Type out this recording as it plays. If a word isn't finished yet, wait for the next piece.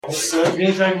So can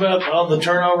you talk about all the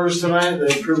turnovers tonight?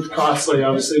 They proved costly,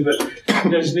 obviously, but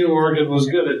you guys knew Oregon was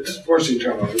good at forcing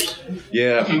turnovers.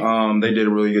 Yeah, they did a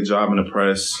really good job in the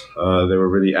press. They were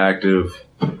really active,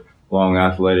 long,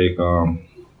 athletic.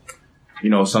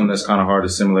 Something that's kind of hard to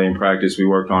simulate in practice. We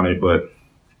worked on it, but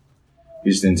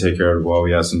we just didn't take care of the ball.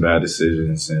 We had some bad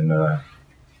decisions, and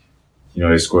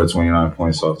they scored 29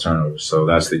 points off turnovers. So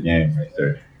that's the game right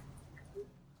there.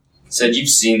 Said you've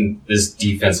seen this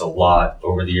defense a lot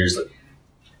over the years. Like,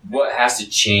 what has to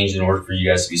change in order for you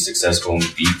guys to be successful and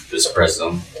beat this press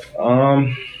zone?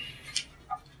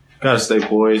 Gotta stay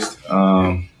poised.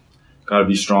 Gotta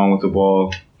be strong with the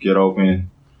ball. Get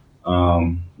open.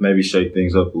 Maybe shake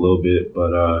things up a little bit,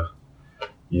 but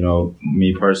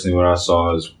me personally, what I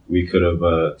saw is we could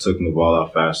have taken the ball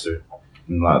out faster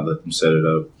and not let them set it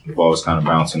up. The ball was kind of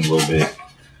bouncing a little bit,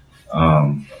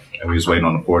 and we was waiting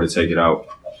on the four to take it out.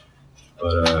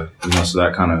 But so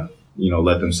that kind of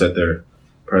let them set their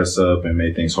press up and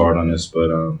made things hard on us.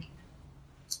 But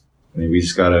we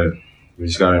just gotta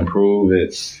improve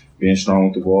it, being strong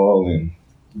with the ball, and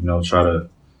try to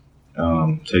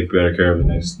take better care of it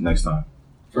next time.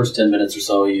 First 10 minutes or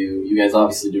so, you guys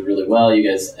obviously did really well. You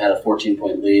guys had a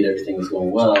 14-point lead. Everything was going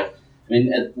well. I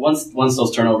mean, once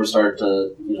those turnovers started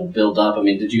to build up, I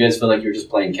mean, did you guys feel like you were just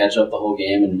playing catch up the whole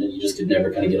game and you just could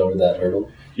never kind of get over that hurdle?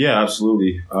 Yeah,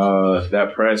 absolutely.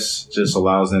 That press just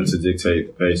allows them to dictate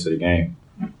the pace of the game.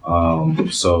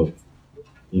 So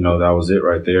that was it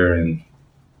right there, and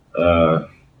we're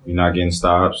not getting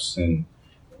stops, and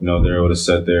they're able to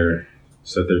set their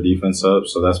defense up.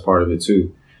 So that's part of it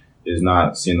too, is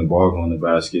not seeing the ball go in the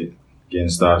basket, getting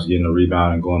stops, getting a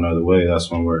rebound, and going the other way. That's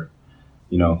when we're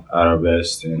at our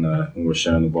best, and when we're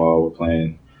sharing the ball, we're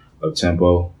playing up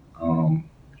tempo.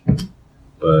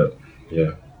 But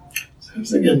yeah.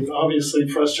 Again, obviously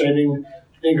frustrating.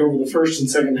 I think over the first and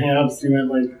second halves, you went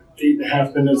like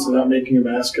 8.5 minutes without making a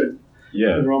basket.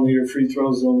 Yeah. And only your free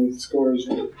throws, only scores.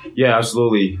 Yeah,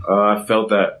 absolutely. I felt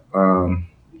that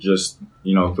just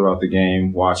throughout the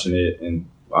game, watching it, and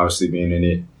obviously being in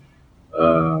it.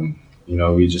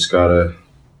 We just gotta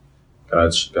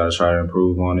try to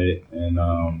improve on it,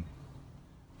 and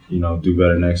do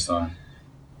better next time.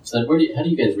 So how do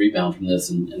you guys rebound from this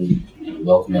and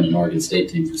welcome in an Oregon State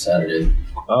team for Saturday?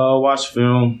 Watch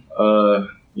film,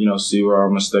 see where our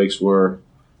mistakes were,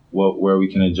 where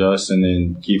we can adjust, and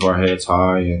then keep our heads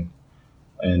high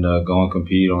and go and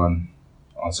compete on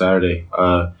Saturday.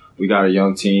 We got a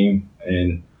young team,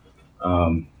 and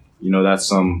that's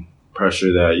some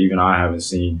pressure that even I haven't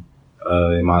seen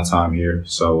in my time here.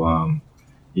 So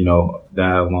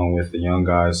that, along with the young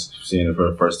guys seeing it for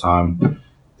the first time,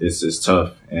 it's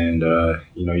tough, and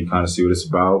you kind of see what it's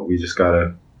about. We just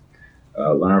gotta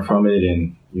learn from it,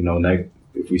 and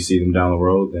if we see them down the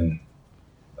road, then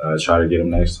try to get them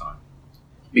next time.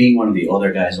 Being one of the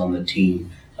older guys on the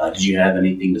team, did you have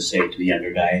anything to say to the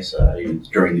younger guys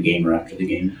during the game or after the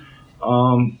game?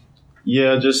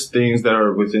 Yeah, just things that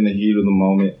are within the heat of the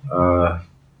moment.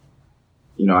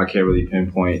 I can't really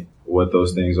pinpoint what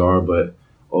those things are, but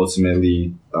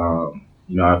ultimately,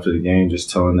 after the game, just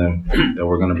telling them that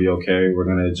we're going to be okay, we're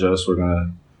going to adjust, we're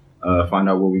going to find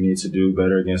out what we need to do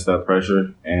better against that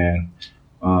pressure, and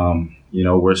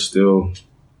we're still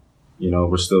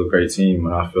a great team,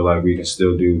 and I feel like we can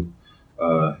still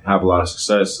have a lot of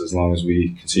success as long as we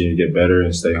continue to get better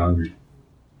and stay hungry.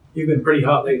 You've been pretty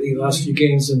hot lately the last few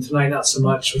games, and tonight not so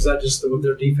much. Was that just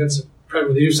their defense?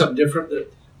 Would they do something different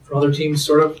for other teams,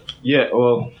 sort of? Yeah,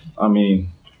 well,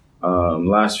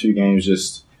 last few games,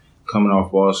 just coming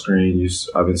off ball screen,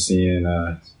 I've been seeing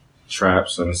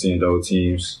traps. I've been seeing double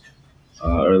teams.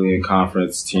 Early in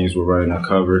conference, teams were running a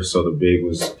cover, so the big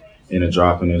was in a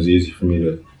drop, and it was easy for me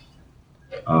to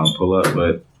pull up.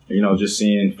 But, just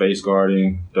seeing face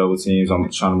guarding, double teams, I'm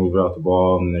trying to move it off the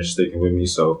ball, and they're sticking with me.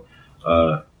 So,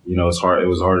 it's hard. It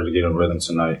was harder to get in rhythm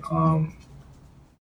tonight.